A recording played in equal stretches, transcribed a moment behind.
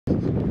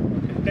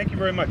Thank you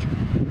very much.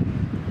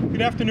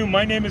 Good afternoon.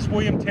 My name is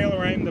William Taylor.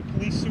 I am the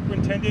police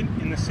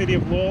superintendent in the city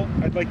of Lowell.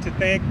 I'd like to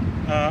thank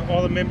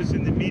all the members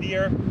in the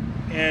media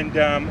and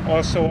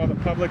also all the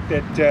public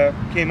that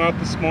came out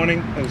this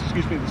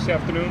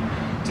afternoon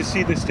to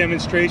see this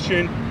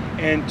demonstration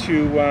and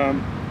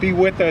to be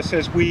with us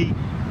as we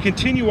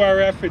continue our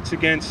efforts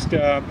against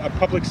a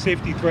public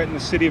safety threat in the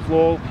city of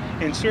Lowell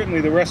and certainly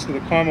the rest of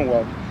the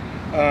Commonwealth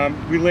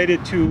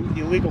related to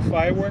illegal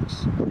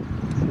fireworks.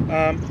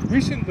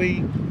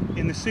 Recently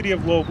in the city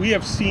of Lowell, we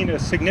have seen a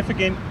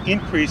significant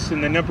increase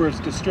in the number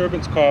of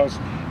disturbance calls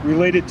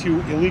related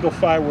to illegal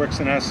fireworks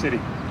in our city.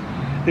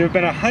 There have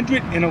been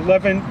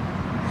 111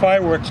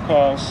 fireworks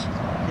calls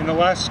in the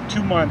last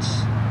 2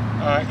 months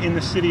in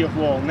the city of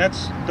Lowell, and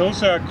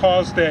those are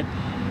calls that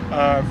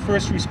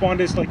first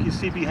responders, like you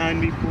see behind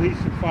me, police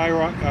and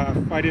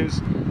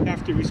firefighters,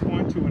 have to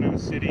respond to in our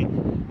city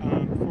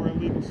for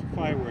illegal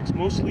fireworks,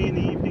 mostly in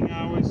the evening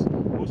hours,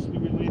 mostly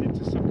related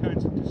to some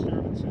kinds of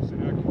disturbances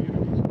in our communities.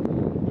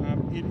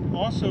 It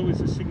also is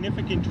a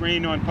significant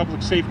drain on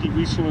public safety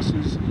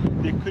resources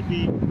that could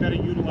be better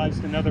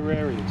utilized in other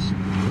areas.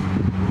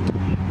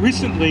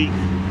 Recently,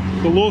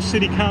 the Lowell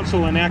City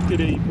Council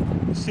enacted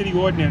a city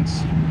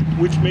ordinance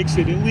which makes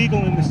it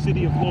illegal in the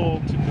city of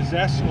Lowell to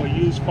possess or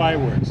use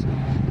fireworks.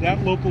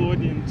 That local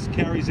ordinance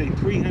carries a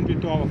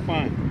 $300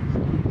 fine.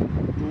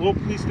 The Lowell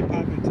Police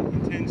Department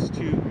intends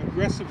to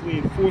aggressively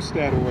enforce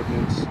that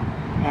ordinance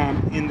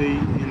in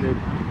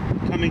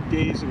the coming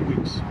days and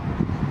weeks.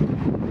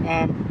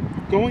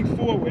 Going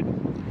forward,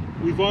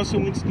 we've also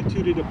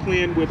instituted a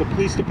plan where the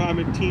police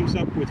department teams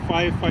up with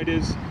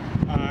firefighters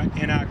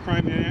and our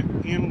crime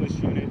analyst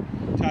unit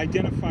to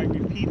identify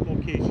repeat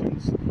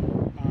locations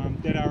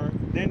that are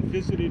then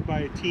visited by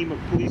a team of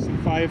police and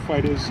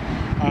firefighters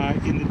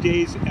in the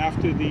days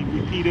after the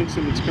repeat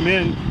incidents come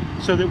in,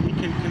 so that we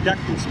can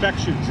conduct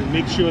inspections and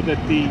make sure that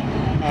the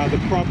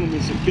problem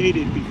is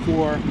abated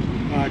before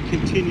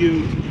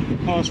continued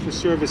calls for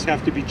service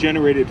have to be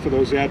generated for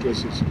those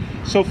addresses.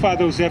 So far,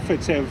 those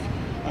efforts have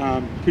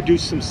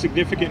produced some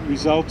significant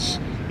results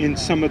in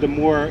some of the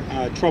more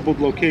troubled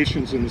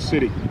locations in the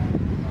city.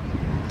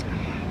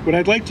 What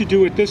I'd like to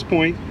do at this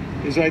point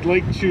is I'd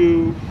like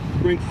to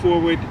bring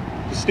forward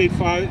the State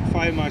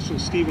Fire Marshal,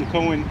 Stephen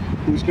Cohen,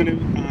 who's going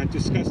to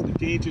discuss the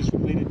dangers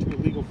related to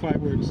illegal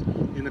fireworks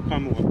in the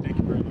Commonwealth. Thank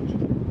you very much.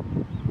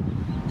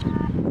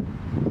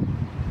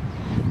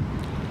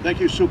 Thank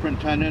you,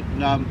 Superintendent,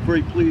 and I'm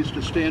very pleased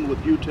to stand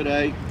with you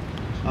today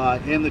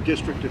and the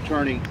District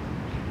Attorney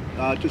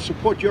to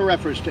support your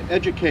efforts to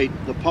educate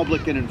the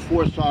public and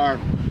enforce our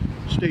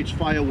state's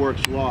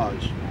fireworks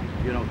laws.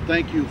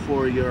 Thank you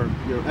for your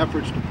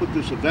efforts to put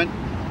this event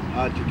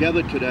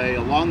together today,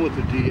 along with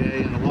the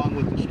DA and along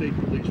with the State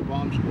Police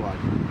Bomb Squad.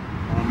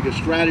 Your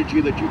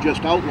strategy that you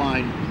just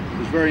outlined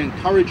is very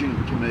encouraging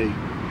to me,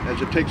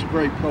 as it takes a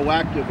very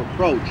proactive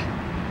approach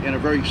and a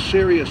very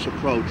serious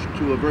approach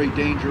to a very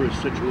dangerous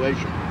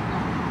situation.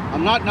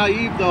 I'm not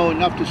naive, though,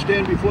 enough to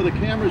stand before the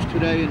cameras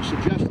today and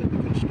suggest that we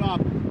can stop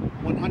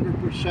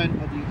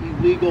 100% of the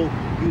illegal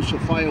use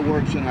of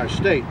fireworks in our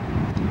state.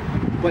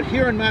 But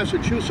here in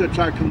Massachusetts,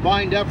 our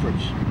combined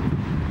efforts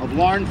of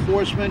law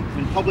enforcement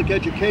and public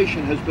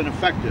education has been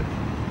effective.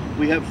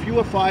 We have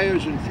fewer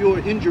fires and fewer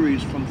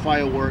injuries from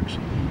fireworks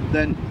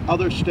than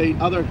other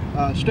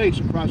states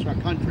across our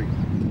country.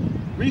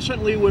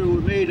 Recently, we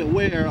were made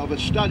aware of a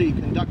study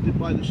conducted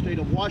by the state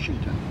of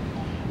Washington.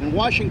 In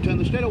Washington,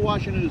 the state of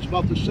Washington is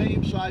about the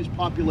same size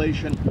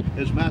population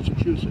as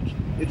Massachusetts.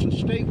 It's a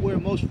state where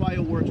most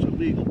fireworks are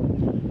legal.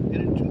 And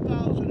in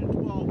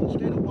 2012, the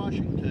state of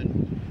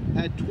Washington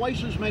had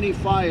twice as many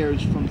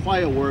fires from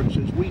fireworks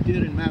as we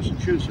did in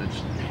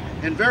Massachusetts.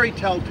 And very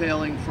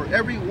telltale, for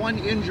every one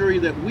injury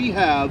that we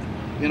have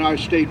in our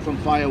state from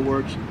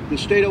fireworks, the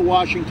state of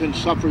Washington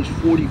suffers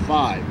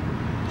 45.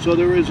 So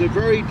there is a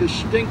very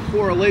distinct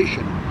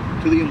correlation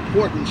to the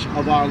importance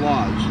of our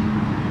laws.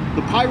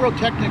 The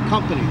pyrotechnic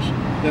companies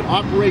that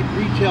operate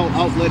retail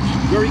outlets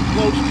very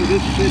close to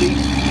this city,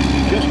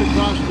 just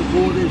across the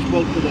borders,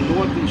 both to the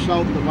north and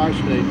south of our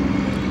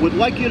state, would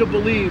like you to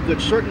believe that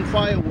certain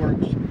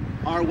fireworks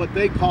are what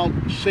they call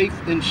safe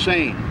and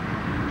sane.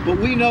 But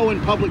we know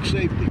in public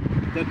safety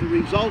that the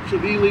results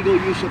of illegal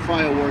use of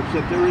fireworks,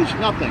 that there is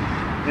nothing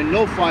and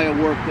no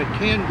firework that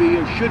can be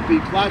or should be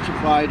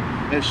classified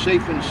as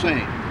safe and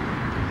sane.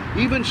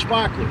 Even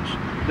sparklers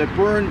that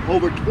burn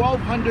over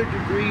 1,200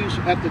 degrees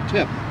at the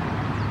tip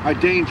are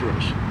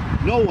dangerous.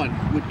 No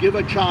one would give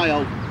a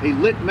child a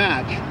lit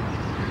match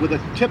with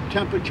a tip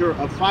temperature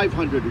of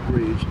 500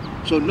 degrees,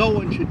 so no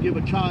one should give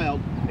a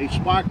child a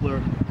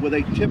sparkler with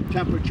a tip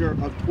temperature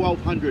of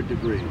 1,200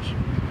 degrees.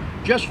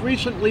 Just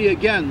recently,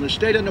 again, the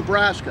state of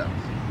Nebraska,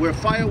 where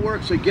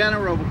fireworks again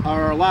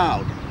are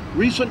allowed,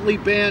 recently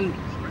banned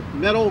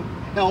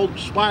metal-held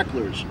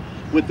sparklers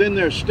within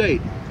their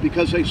state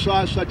because they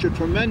saw such a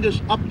tremendous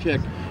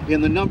uptick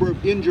in the number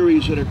of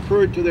injuries that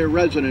occurred to their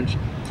residents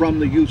from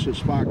the use of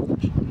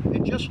sparklers.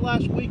 And just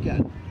last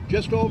weekend,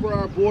 just over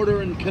our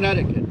border in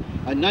Connecticut,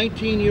 a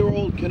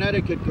 19-year-old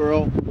Connecticut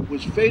girl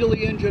was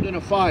fatally injured in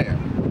a fire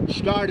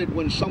started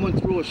when someone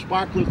threw a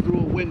sparkler through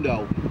a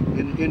window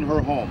in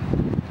her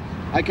home.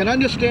 I can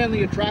understand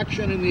the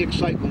attraction and the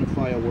excitement of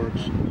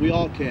fireworks. We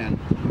all can.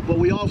 But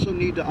we also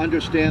need to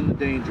understand the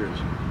dangers.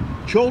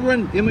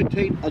 Children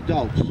imitate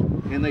adults,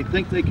 and they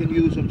think they can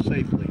use them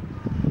safely.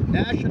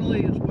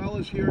 Nationally, as well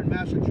as here in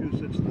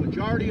Massachusetts, the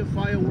majority of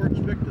fireworks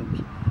victims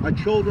are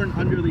children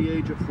under the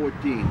age of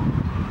 14.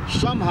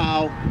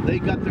 Somehow, they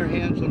got their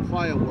hands on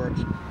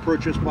fireworks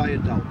purchased by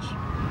adults.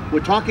 We're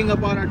talking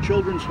about our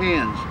children's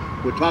hands.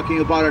 We're talking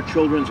about our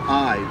children's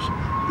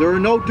eyes. There are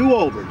no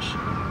do-overs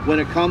when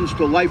it comes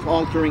to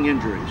life-altering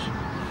injuries.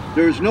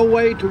 There is no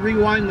way to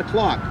rewind the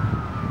clock.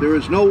 There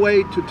is no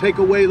way to take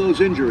away those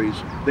injuries.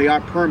 They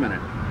are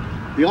permanent.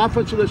 The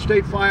Office of the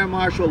State Fire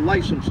Marshal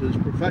licenses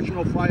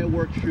professional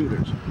fireworks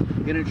shooters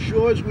and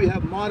ensures we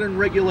have modern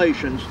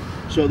regulations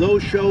so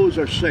those shows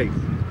are safe.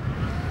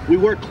 We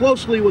work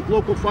closely with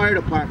local fire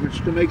departments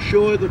to make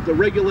sure that the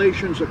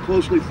regulations are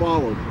closely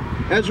followed.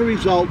 As a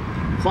result,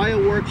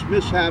 fireworks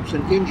mishaps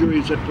and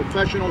injuries at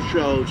professional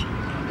shows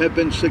have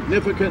been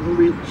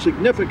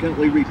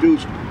significantly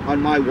reduced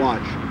on my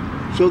watch.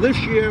 So this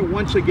year,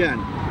 once again,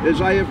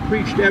 as I have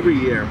preached every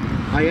year,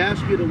 I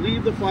ask you to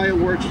leave the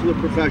fireworks to the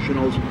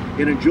professionals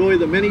and enjoy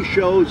the many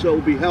shows that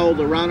will be held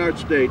around our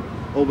state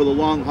over the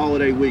long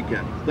holiday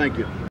weekend. Thank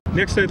you.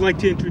 Next, I'd like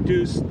to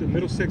introduce the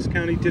Middlesex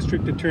County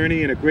District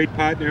Attorney and a great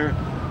partner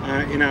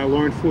in our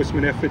law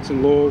enforcement efforts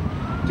in Lowell,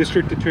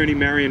 District Attorney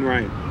Marion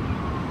Ryan.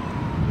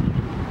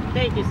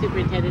 Thank you,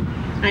 Superintendent.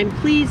 I'm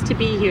pleased to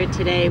be here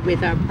today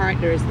with our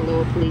partners, the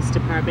Lowell Police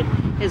Department,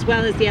 as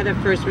well as the other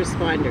first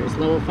responders,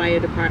 Lowell Fire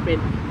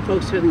Department,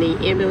 folks from the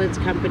ambulance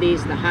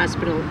companies, the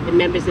hospital, and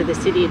members of the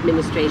city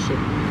administration.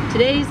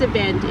 Today's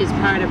event is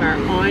part of our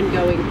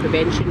ongoing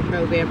prevention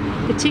program,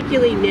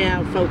 particularly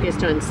now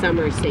focused on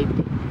summer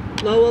safety.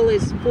 Lowell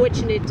is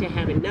fortunate to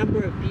have a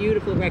number of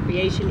beautiful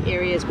recreation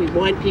areas. We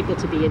want people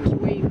to be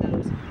enjoying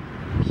those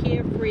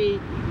carefree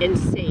and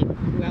safe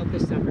throughout the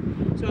summer.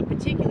 So I'm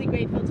particularly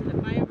grateful to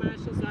the Fire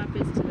Marshal's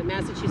Office, to the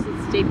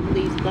Massachusetts State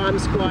Police Bomb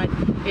Squad,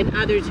 and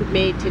others who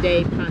made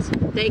today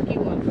possible. Thank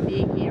you all for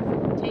being here,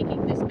 for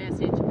taking this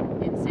message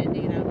and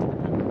sending it out to the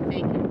public.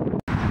 Thank you.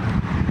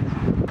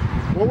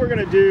 What we're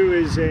going to do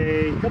is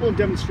a couple of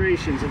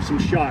demonstrations of some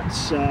shots,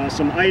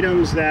 some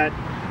items that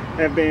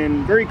have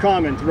been very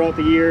common throughout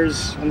the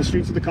years on the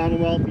streets of the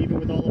Commonwealth, even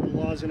with all of the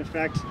laws in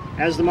effect.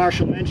 As the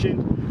Marshal mentioned,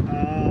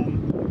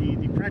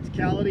 the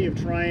practicality of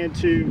trying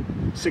to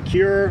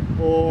secure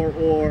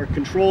or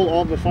control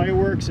all the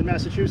fireworks in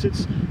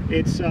Massachusetts,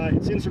 it's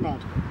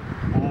insurmountable.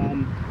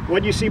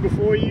 What you see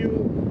before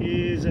you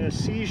is a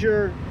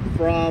seizure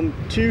from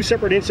two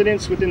separate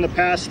incidents within the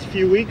past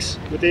few weeks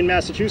within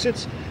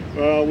Massachusetts.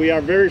 We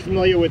are very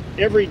familiar with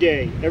every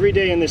day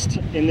in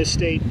this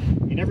state.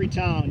 In every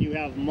town, you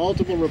have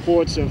multiple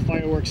reports of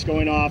fireworks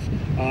going off,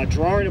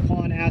 drawing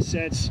upon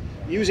assets,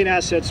 using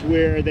assets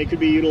where they could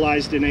be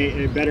utilized in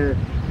a better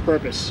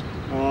purpose.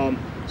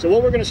 So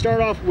what we're going to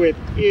start off with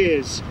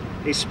is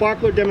a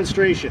sparkler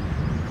demonstration.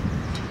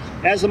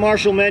 As the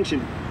Marshal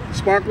mentioned,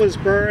 sparklers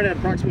burn at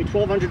approximately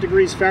 1200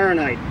 degrees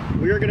Fahrenheit.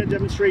 We are going to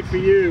demonstrate for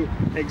you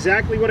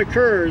exactly what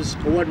occurs,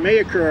 or what may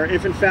occur,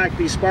 if in fact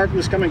these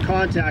sparklers come in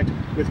contact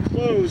with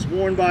clothes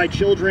worn by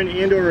children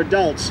and or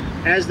adults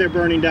as they're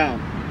burning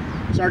down.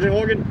 Sergeant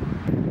Horgan.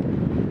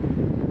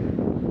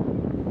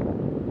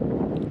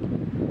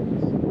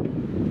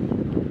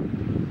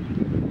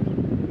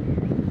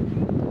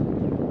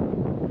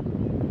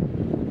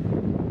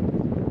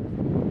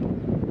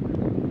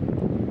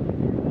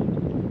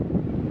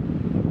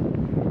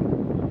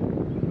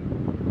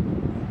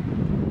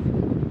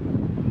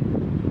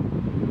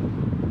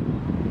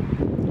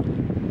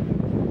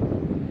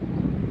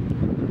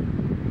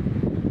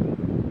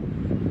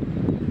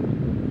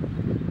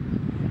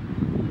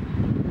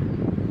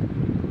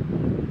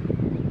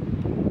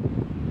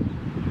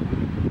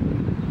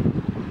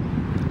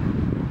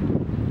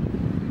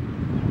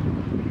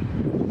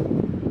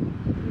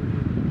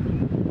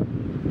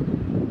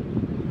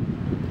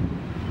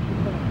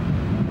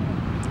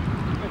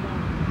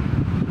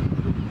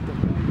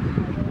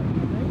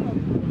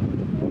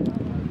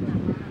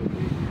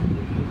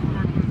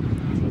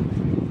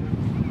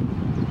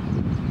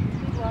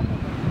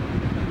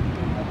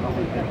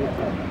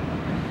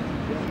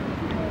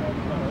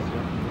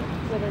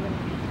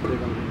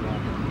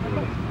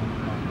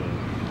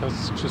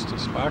 That's just a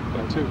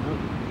sparkler too, huh?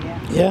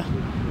 Yeah.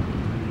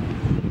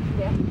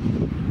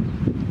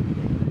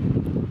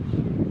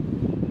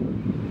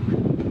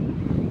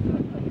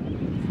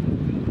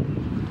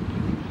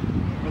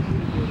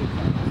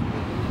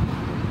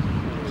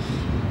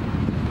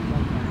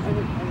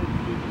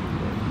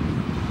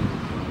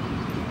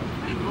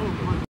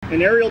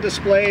 An aerial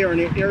display or an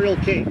aerial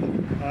cake.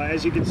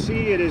 As you can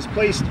see, it is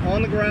placed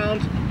on the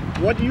ground.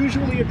 What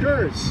usually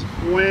occurs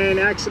when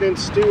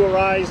accidents do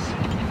arise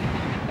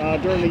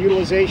during the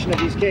utilization of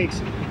these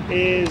cakes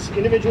is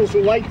individuals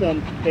who light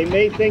them, they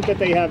may think that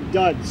they have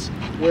duds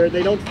where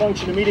they don't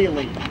function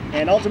immediately,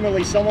 and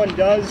ultimately someone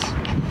does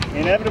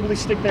inevitably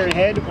stick their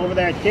head over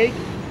that cake,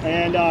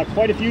 and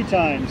quite a few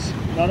times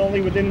not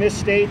only within this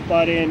state,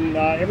 but in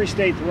every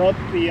state throughout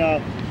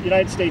the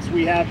United States.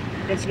 We have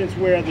incidents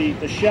where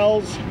the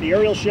shells, the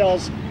aerial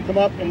shells, come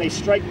up and they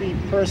strike the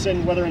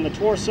person, whether in the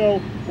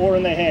torso or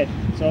in the head.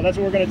 So that's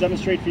what we're going to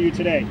demonstrate for you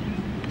today.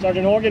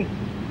 Sergeant Horgan.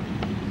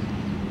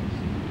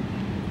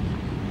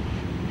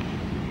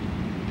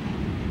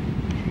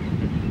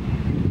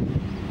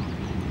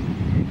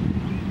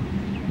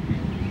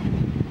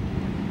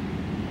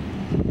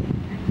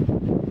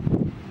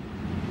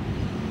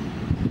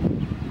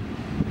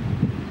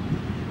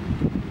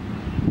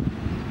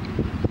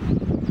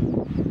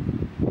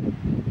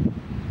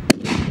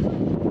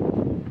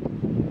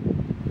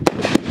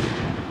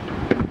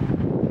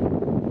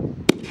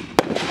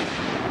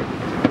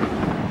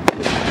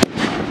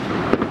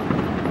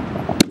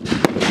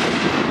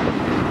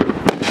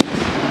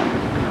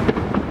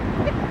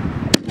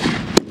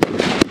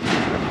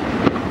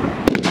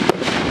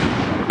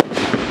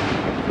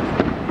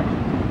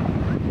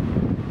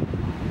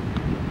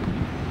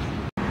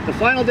 The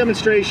final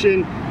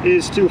demonstration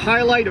is to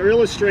highlight or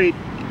illustrate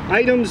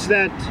items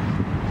that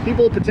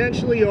people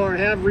potentially or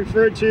have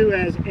referred to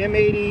as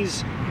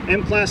M80s,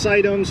 M-class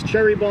items,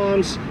 cherry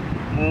bombs.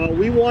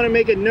 We want to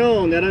make it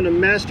known that under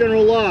Mass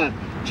General Law,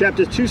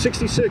 Chapter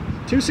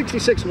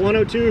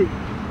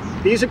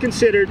 266-102, these are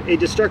considered a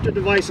destructive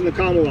device in the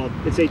Commonwealth.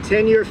 It's a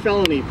 10-year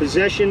felony,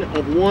 possession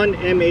of one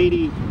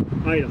M80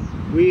 item.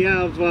 We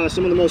have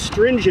some of the most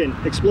stringent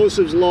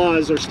explosives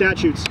laws or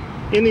statutes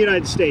in the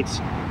United States,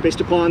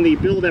 based upon the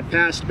bill that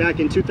passed back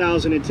in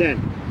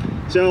 2010.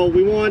 So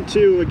we want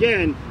to,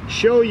 again,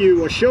 show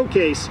you or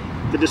showcase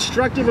the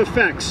destructive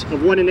effects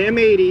of what an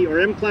M80 or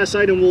M-class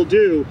item will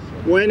do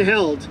when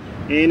held.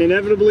 And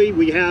inevitably,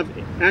 we have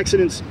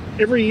accidents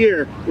every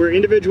year where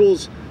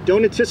individuals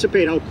don't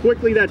anticipate how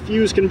quickly that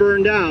fuse can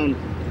burn down,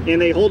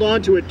 and they hold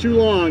on to it too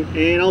long,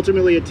 and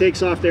ultimately it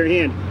takes off their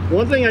hand.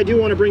 One thing I do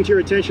want to bring to your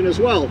attention as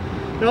well,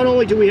 not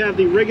only do we have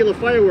the regular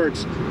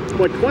fireworks,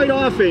 but quite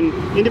often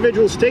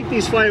individuals take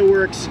these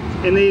fireworks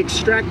and they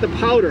extract the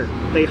powder.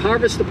 They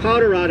harvest the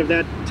powder out of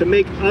that to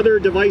make other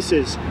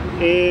devices.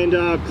 And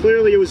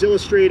clearly it was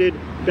illustrated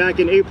back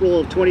in April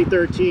of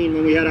 2013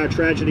 when we had our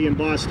tragedy in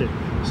Boston.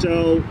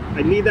 So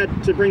I need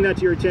that to bring that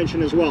to your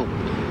attention as well.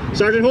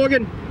 Sergeant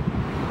Horgan.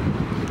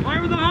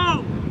 Fire in the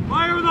hole!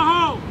 Fire in the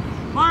hole!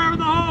 Fire in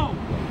the hole!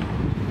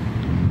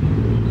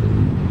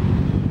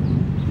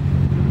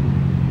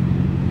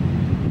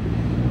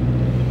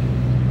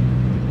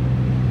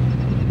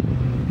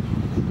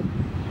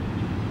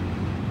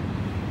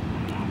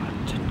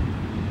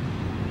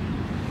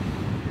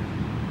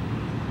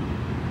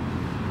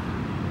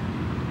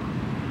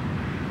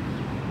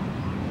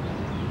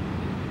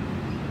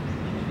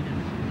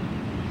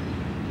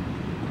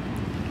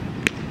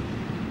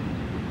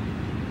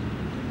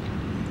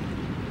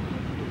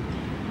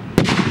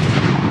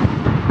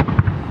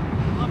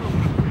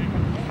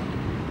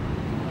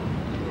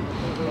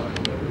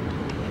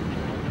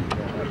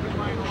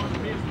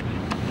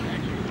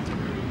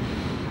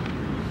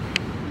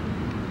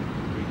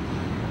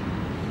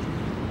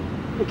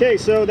 Okay,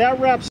 so that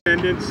wraps.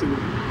 Attendants and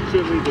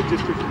certainly the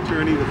district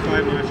attorney, the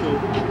fire marshal,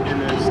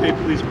 and the state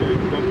police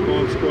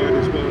bomb squad,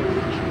 as well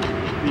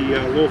as the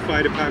Lowell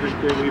Fire Department.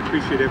 Greatly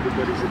appreciate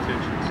everybody's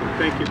attention. So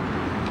thank you.